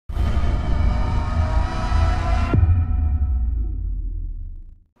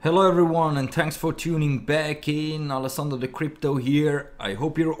Hello everyone and thanks for tuning back in. Alessandro the Crypto here. I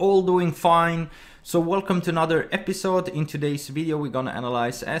hope you're all doing fine. So welcome to another episode. In today's video we're gonna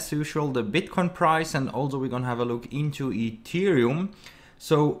analyze as usual the Bitcoin price, and also we're gonna have a look into Ethereum.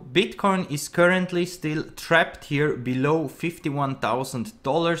 So Bitcoin is currently still trapped here below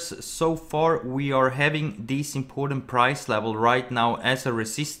 $51,000. So far we are having this important price level right now as a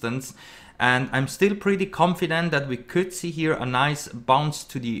resistance. And I'm still pretty confident that we could see here a nice bounce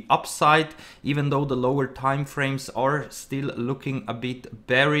to the upside, even though the lower time frames are still looking a bit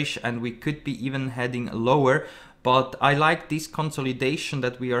bearish and we could be even heading lower. But I like this consolidation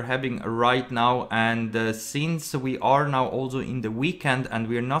that we are having right now, and since we are now also in the weekend and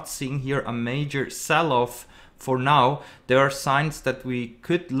we're not seeing here a major sell-off for now, there are signs that we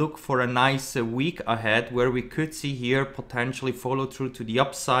could look for a nice week ahead where we could see here potentially follow through to the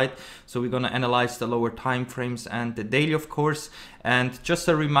upside. So we're going to analyze the lower time frames and the daily, of course. And just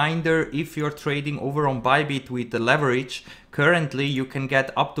a reminder, if you're trading over on Bybit with the leverage, currently you can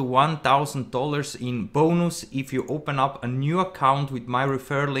get up to $1,000 in bonus if you open up a new account with my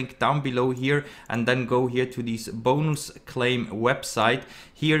referral link down below here and then go here to this bonus claim website.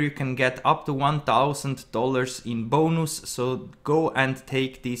 Here you can get up to $1,000 in bonus, so go and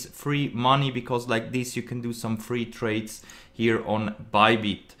take this free money, because like this you can do some free trades here on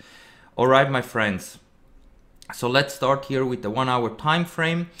Bybit. Alright my friends, so let's start here with the 1 hour time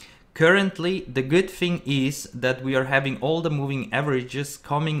frame. Currently, the good thing is that we are having all the moving averages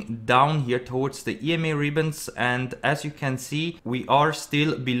coming down here towards the EMA ribbons, and as you can see, we are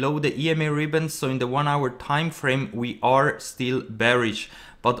still below the EMA ribbons. So in the 1 hour time frame, we are still bearish.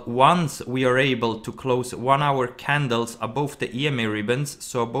 But once we are able to close 1 hour candles above the EMA ribbons,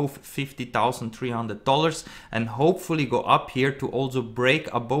 so above $50,300, and hopefully go up here to also break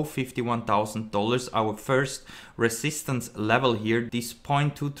above $51,000, our first resistance level here, this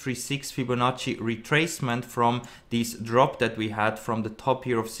 0.236 Fibonacci retracement from this drop that we had from the top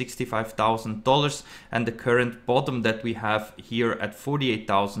here of $65,000 and the current bottom that we have here at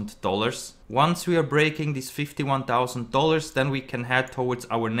 $48,000. Once we are breaking this $51,000, then we can head towards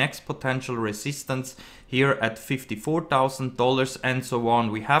our next potential resistance here at $54,000 and so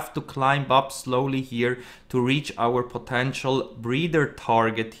on. We have to climb up slowly here to reach our potential breather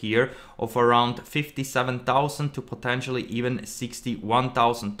target here of around $57,000 to potentially even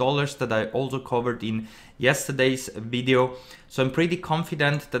 $61,000 that I also covered in yesterday's video. So I'm pretty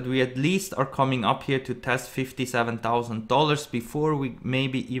confident that we at least are coming up here to test $57,000 before we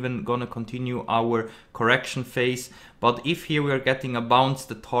maybe even gonna continue our correction phase. But if here we are getting a bounce,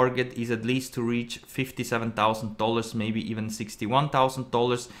 the target is at least to reach $57,000, maybe even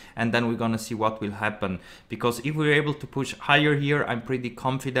 $61,000, and then we're gonna see what will happen. Because if we're able to push higher here, I'm pretty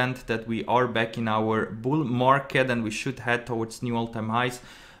confident that we are back in our bull market and we should head towards new all-time highs.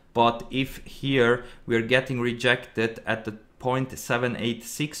 But if here we're getting rejected at the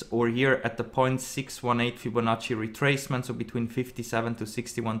 0.786 or here at the 0.618 Fibonacci retracement, so between $57,000 to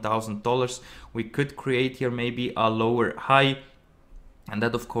 $61,000, we could create here maybe a lower high, and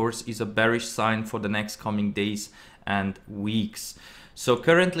that of course is a bearish sign for the next coming days and weeks. So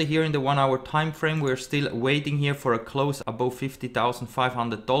currently here in the 1 hour time frame, we're still waiting here for a close above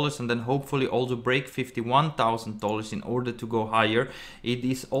 $50,500 and then hopefully also break $51,000 in order to go higher. It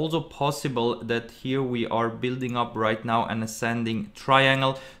is also possible that here we are building up right now an ascending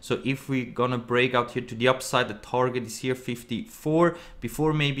triangle. So if we're gonna break out here to the upside, the target is here 54.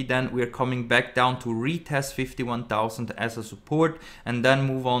 Before maybe then we're coming back down to retest 51,000 as a support and then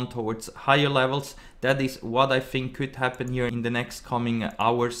move on towards higher levels. That is what I think could happen here in the next coming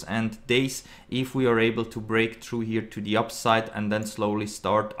hours and days if we are able to break through here to the upside and then slowly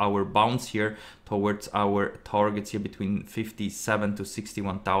start our bounce here towards our targets here between $57,000 to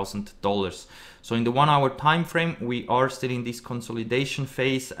 $61,000. So in the 1 hour time frame, we are still in this consolidation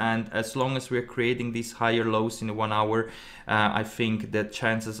phase, and as long as we're creating these higher lows in the 1 hour, I think that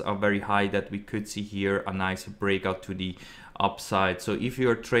chances are very high that we could see here a nice breakout to the upside. So if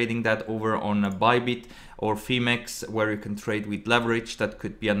you're trading that over on a Bybit or Phemex where you can trade with leverage, that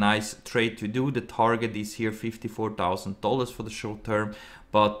could be a nice trade to do. The target is here $54,000 for the short term,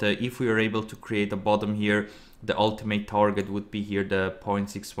 but if we are able to create a bottom here, the ultimate target would be here the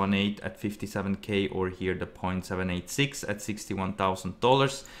 0.618 at 57k or here the 0.786 at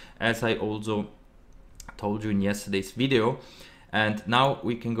 $61,000, as I also told you in yesterday's video. And now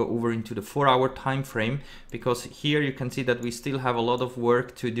we can go over into the 4-hour time frame, because here you can see that we still have a lot of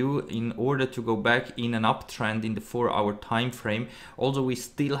work to do in order to go back in an uptrend in the 4-hour time frame. Also, we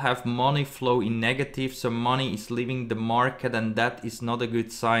still have money flow in negative, so money is leaving the market, and that is not a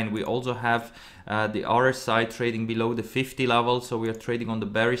good sign. We also have the RSI trading below the 50 level, so we are trading on the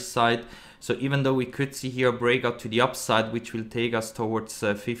bearish side. So even though we could see here a breakout to the upside, which will take us towards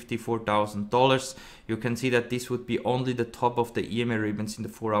 $54,000, you can see that this would be only the top of the EMA ribbons in the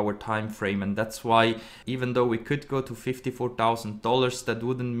 4-hour time frame. And that's why, even though we could go to $54,000, that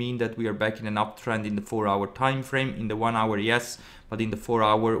wouldn't mean that we are back in an uptrend in the 4-hour time frame. In the 1 hour, yes, but in the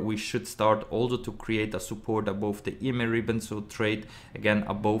 4-hour, we should start also to create a support above the EMA ribbon, so trade again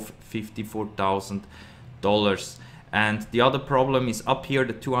above $54,000. And the other problem is up here,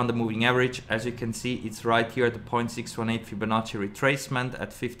 the 200 moving average. As you can see, it's right here at the 0.618 Fibonacci retracement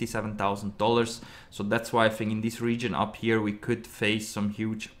at $57,000. So that's why I think in this region up here, we could face some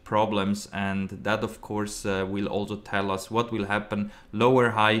huge problems. And that, of course, will also tell us what will happen, lower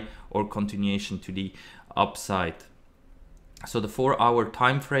high or continuation to the upside. So the 4-hour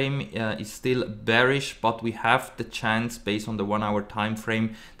time frame is still bearish, but we have the chance based on the 1-hour time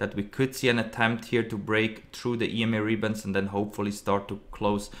frame that we could see an attempt here to break through the EMA ribbons and then hopefully start to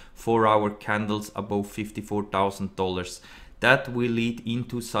close 4-hour candles above $54,000. That will lead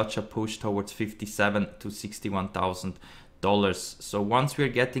into such a push towards $57,000 to $61,000. So once we're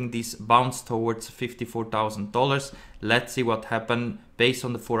getting this bounce towards $54,000, let's see what happened. Based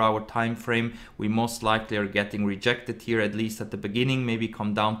on the 4-hour time frame, we most likely are getting rejected here, at least at the beginning, maybe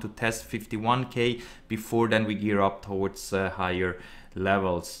come down to test 51k before then we gear up towards higher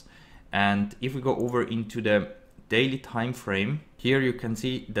levels. And if we go over into the daily time frame, here you can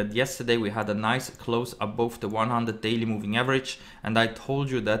see that yesterday we had a nice close above the 100 daily moving average, and I told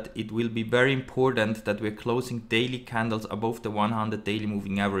you that it will be very important that we're closing daily candles above the 100 daily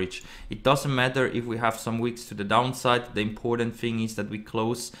moving average. It doesn't matter if we have some weeks to the downside, the important thing is that we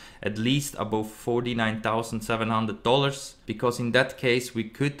close at least above $49,700, because in that case we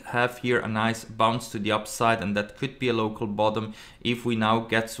could have here a nice bounce to the upside, and that could be a local bottom if we now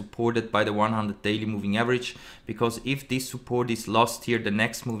get supported by the 100 daily moving average. Because if this support is lost here, the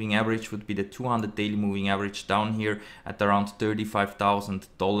next moving average would be the 200 daily moving average down here at around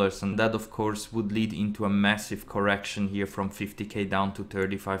 $35,000, and that of course would lead into a massive correction here from 50k down to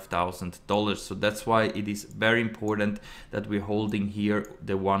 $35,000. So that's why it is very important that we're holding here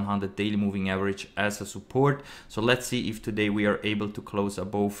the 100 daily moving average as a support. So let's see if today we are able to close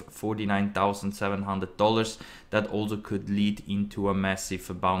above $49,700. That also could lead into a massive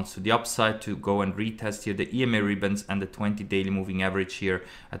bounce to the upside to go and retest here the EMA ribbons and the 20 daily moving average here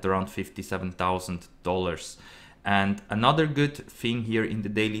at around $57,000. And another good thing here in the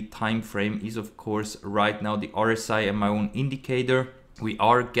daily time frame is of course right now the RSI and my own indicator. We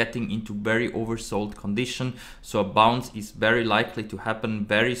are getting into very oversold condition, so a bounce is very likely to happen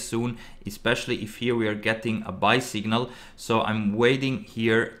very soon, especially if here we are getting a buy signal. So I'm waiting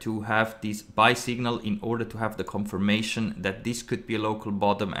here to have this buy signal in order to have the confirmation that this could be a local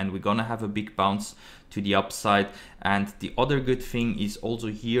bottom and we're gonna have a big bounce to the upside. And the other good thing is also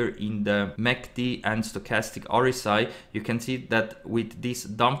here in the MACD and stochastic RSI, you can see that with this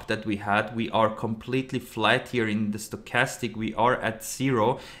dump that we had, we are completely flat here. In the stochastic we are at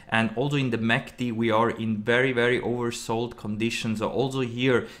 0, and also in the MACD we are in very oversold conditions. So also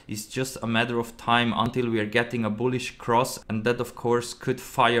here is just a matter of time until we are getting a bullish cross, and that of course could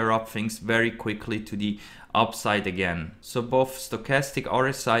fire up things very quickly to the upside again. So both stochastic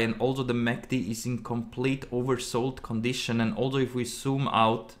RSI and also the MACD is in complete oversold condition, and also if we zoom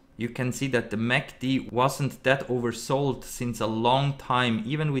out, you can see that the MACD wasn't that oversold since a long time.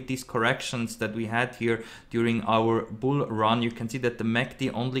 Even with these corrections that we had here during our bull run, you can see that the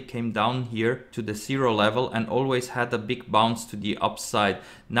MACD only came down here to the 0 level and always had a big bounce to the upside.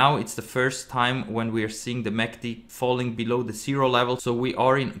 Now it's the first time when we are seeing the MACD falling below the 0 level, so we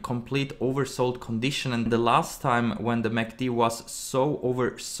are in complete oversold condition. And the last time when the MACD was so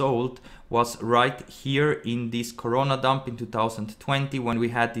oversold was right here in this Corona dump in 2020 when we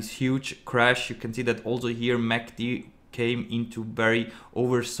had this huge crash. You can see that also here MACD came into very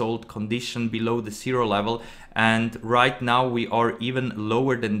oversold condition below the 0 level, and right now we are even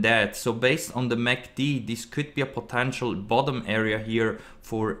lower than that. So based on the MACD, this could be a potential bottom area here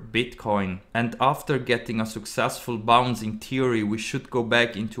for Bitcoin. And after getting a successful bounce, in theory we should go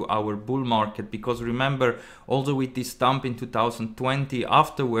back into our bull market, because remember, also with this dump in 2020,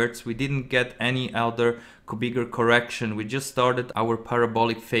 afterwards we didn't get any other bigger correction. We just started our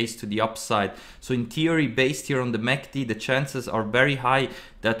parabolic phase to the upside. So in theory, based here on the MACD, the chances are very high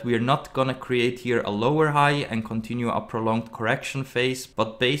that we're not gonna create here a lower high and continue a prolonged correction phase,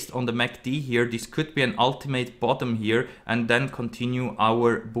 but based on the MACD here, this could be an ultimate bottom here and then continue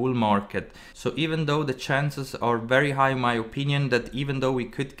our bull market. So even though the chances are very high in my opinion that even though we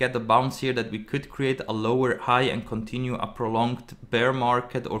could get a bounce here, that we could create a lower high and continue a prolonged bear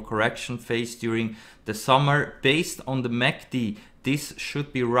market or correction phase during the summer, based on the MACD, this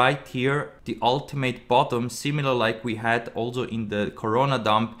should be right here, the ultimate bottom, similar like we had also in the Corona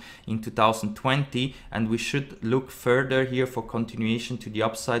dump in 2020, and we should look further here for continuation to the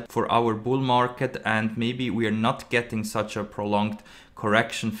upside for our bull market, and maybe we are not getting such a prolonged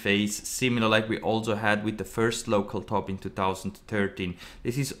correction phase similar like we also had with the first local top in 2013.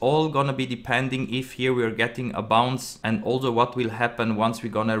 This is all gonna be depending if here we are getting a bounce and also what will happen once we're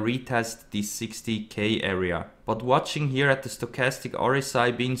gonna retest this 60k area. But watching here at the stochastic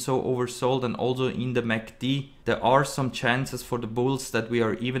RSI being so oversold and also in the MACD, there are some chances for the bulls that we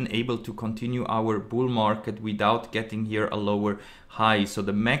are even able to continue our bull market without getting here a lower high. So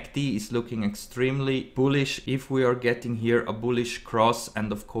the MACD is looking extremely bullish if we are getting here a bullish cross,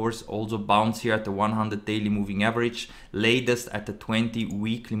 and of course also bounce here at the 100 daily moving average, latest at the 20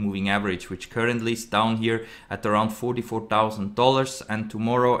 weekly moving average, which currently is down here at around $44,000. And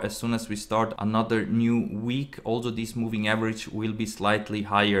tomorrow, as soon as we start another new week, also this moving average will be slightly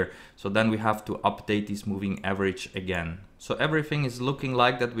higher. So then we have to update this moving average again. So everything is looking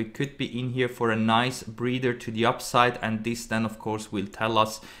like that we could be in here for a nice breather to the upside, and this then of course will tell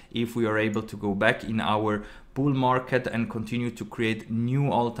us if we are able to go back in our bull market and continue to create new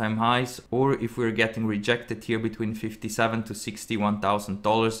all-time highs, or if we're getting rejected here between $57,000 to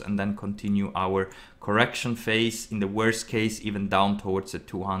 $61,000 and then continue our correction phase, in the worst case even down towards the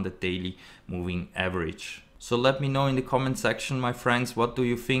 200 daily moving average. So let me know in the comment section, my friends, what do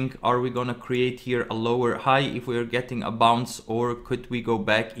you think? Are we gonna create here a lower high if we are getting a bounce, or could we go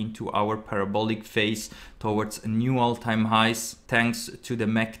back into our parabolic phase towards new all-time highs thanks to the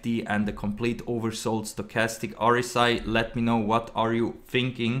MACD and the complete oversold stochastic RSI? Let me know, what are you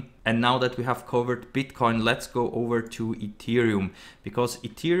thinking? And now that we have covered Bitcoin, let's go over to Ethereum, because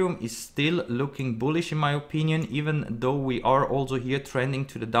Ethereum is still looking bullish in my opinion, even though we are also here trending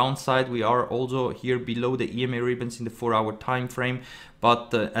to the downside. We are also here below the EMA ribbons in the 4-hour time frame.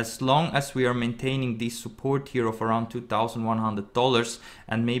 But as long as we are maintaining this support here of around $2,100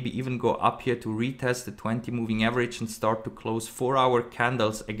 and maybe even go up here to retest the 20 moving average and start to close 4-hour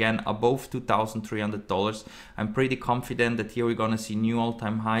candles again above $2,300, I'm pretty confident that here we're gonna see new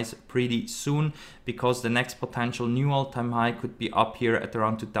all-time highs pretty soon, because the next potential new all-time high could be up here at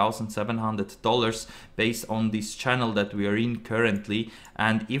around $2,700 based on this channel that we are in currently.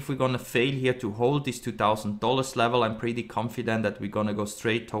 And if we're gonna fail here to hold this $2,000 level, I'm pretty confident that we're gonna go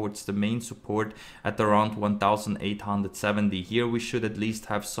straight towards the main support at around 1,870. Here we should at least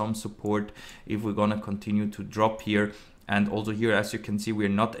have some support if we're gonna continue to drop here. And also here, as you can see, we're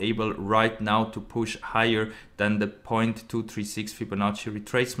not able right now to push higher than the 0.236 Fibonacci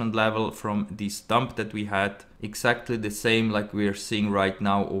retracement level from this dump that we had. Exactly the same like we are seeing right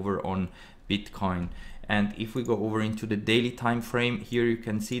now over on Bitcoin. And if we go over into the daily time frame, here you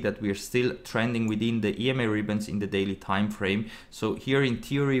can see that we are still trending within the EMA ribbons in the daily time frame. So here in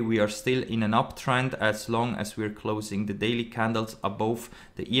theory we are still in an uptrend as long as we're closing the daily candles above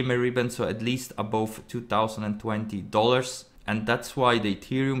the EMA ribbon, so at least above $2,020. And that's why the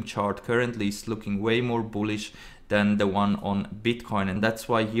Ethereum chart currently is looking way more bullish than the one on Bitcoin. And that's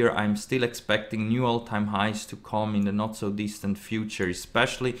why here I'm still expecting new all-time highs to come in the not so distant future,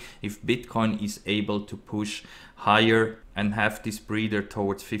 especially if Bitcoin is able to push higher and have this breather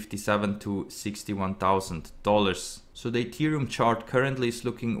towards $57,000 to $61,000. So the Ethereum chart currently is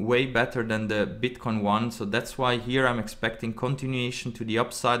looking way better than the Bitcoin one. So that's why here I'm expecting continuation to the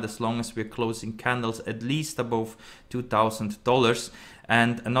upside as long as we're closing candles at least above $2,000.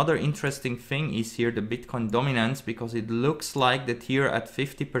 And another interesting thing is here the Bitcoin dominance, because it looks like that here at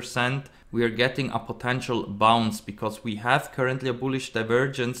 50% we are getting a potential bounce, because we have currently a bullish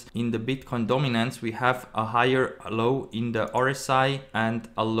divergence in the Bitcoin dominance. We have a higher low in the RSI and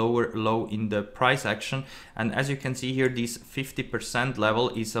a lower low in the price action. And as you can see here, this 50% level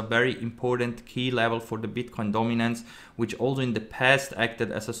is a very important key level for the Bitcoin dominance, which also in the past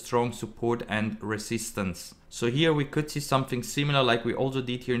acted as a strong support and resistance. So here we could see something similar like we also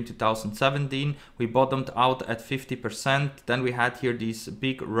did here in 2017. We bottomed out at 50%. Then we had here this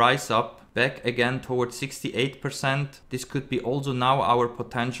big rise up back again towards 68%. This could be also now our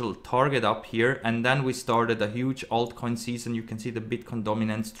potential target up here, and then we started a huge altcoin season. You can see the Bitcoin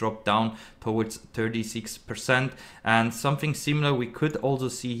dominance drop down towards 36%, and something similar we could also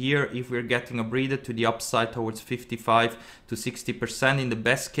see here if we're getting a breather to the upside towards 55 to 60%, in the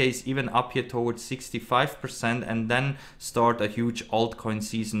best case even up here towards 65%, and then start a huge altcoin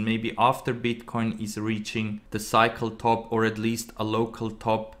season maybe after Bitcoin is reaching the cycle top, or at least a local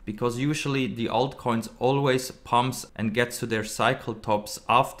top, because usually the altcoins always pumps and gets to their cycle tops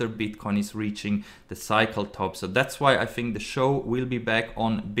after Bitcoin is reaching the cycle top. So that's why I think the show will be back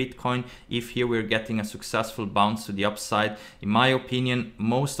on Bitcoin if here we're getting a successful bounce to the upside. In my opinion,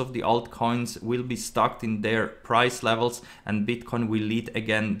 most of the altcoins will be stuck in their price levels, and Bitcoin will lead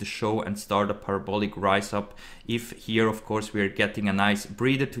again the show and start a parabolic rise up if here of course we are getting a nice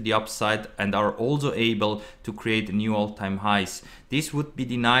breather to the upside and are also able to create new all-time highs. This would be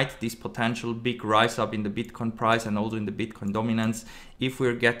denied, this potential big rise up in the Bitcoin price and also in the Bitcoin dominance, if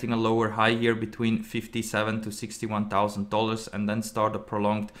we're getting a lower high here between $57,000 to $61,000 and then start a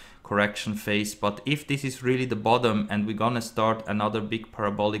prolonged correction phase. But if this is really the bottom and we're gonna start another big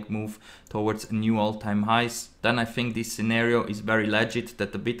parabolic move towards new all-time highs, then I think this scenario is very legit,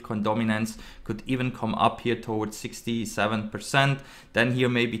 that the Bitcoin dominance could even come up here towards 67%, then here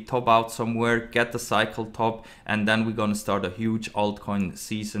maybe top out somewhere, get the cycle top, and then we're gonna start a huge altcoin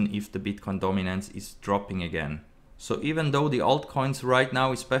season if the Bitcoin dominance is dropping again. So even though the altcoins right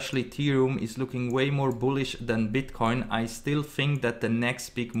now, especially Ethereum, is looking way more bullish than Bitcoin, I still think that the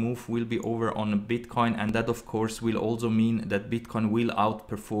next big move will be over on Bitcoin, and that of course will also mean that Bitcoin will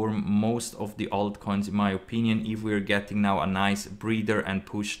outperform most of the altcoins in my opinion, if we're getting now a nice breather and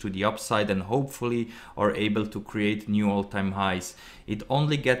push to the upside and hopefully are able to create new all-time highs. It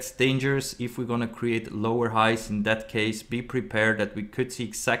only gets dangerous if we're gonna create lower highs. In that case, be prepared that we could see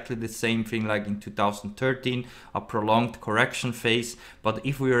exactly the same thing like in 2013, a prolonged correction phase. But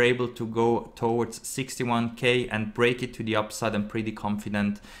if we are able to go towards 61k and break it to the upside, I'm pretty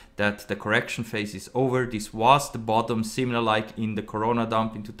confident that the correction phase is over. This was the bottom, similar like in the Corona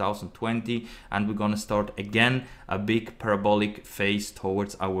dump in 2020, and we're gonna start again a big parabolic phase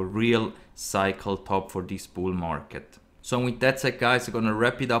towards our real cycle top for this bull market. So with that said guys, I'm gonna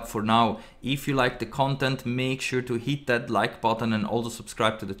wrap it up for now. If you like the content, make sure to hit that like button and also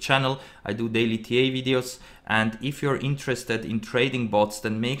subscribe to the channel. I do daily TA videos, and if you're interested in trading bots,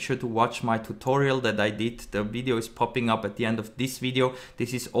 then make sure to watch my tutorial that I did. The video is popping up at the end of this video.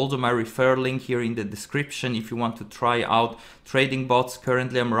 This is also my referral link here in the description if you want to try out trading bots.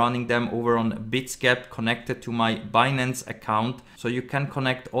 Currently I'm running them over on Bitsgap connected to my Binance account. So you can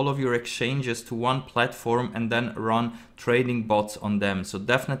connect all of your exchanges to one platform and then run trading bots on them. So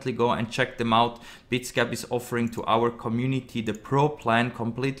definitely go and check them out. Bitsgap is offering to our community the pro plan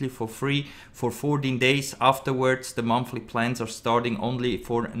completely for free for 14 days. Afterwards, the monthly plans are starting only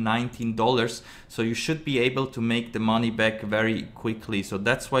for $19. So you should be able to make the money back very quickly. So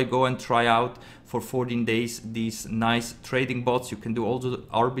that's why go and try out for 14 days these nice trading bots. You can do also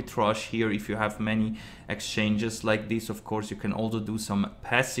arbitrage here if you have many exchanges like this. Of course, you can also do some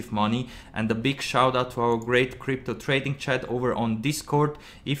passive money. And a big shout out to our great crypto trading chat over on Discord.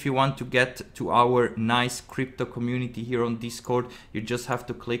 If you want to get to our nice crypto community here on Discord, you just have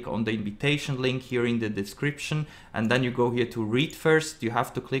to click on the invitation link here in the description, and then you go here to read first. You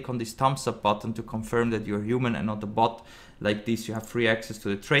have to click on this thumbs up button to confirm that you're human and not a bot. Like this, you have free access to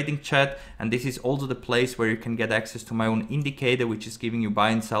the trading chat, and this is also the place where you can get access to my own indicator, which is giving you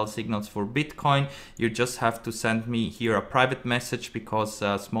buy and sell signals for Bitcoin. You just have to send me here a private message because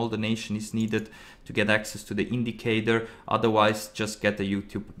a small donation is needed to get access to the indicator. Otherwise, just get a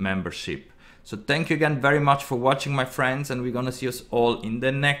YouTube membership. So thank you again very much for watching, my friends, and we're gonna see us all in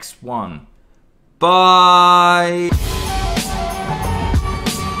the next one. Bye!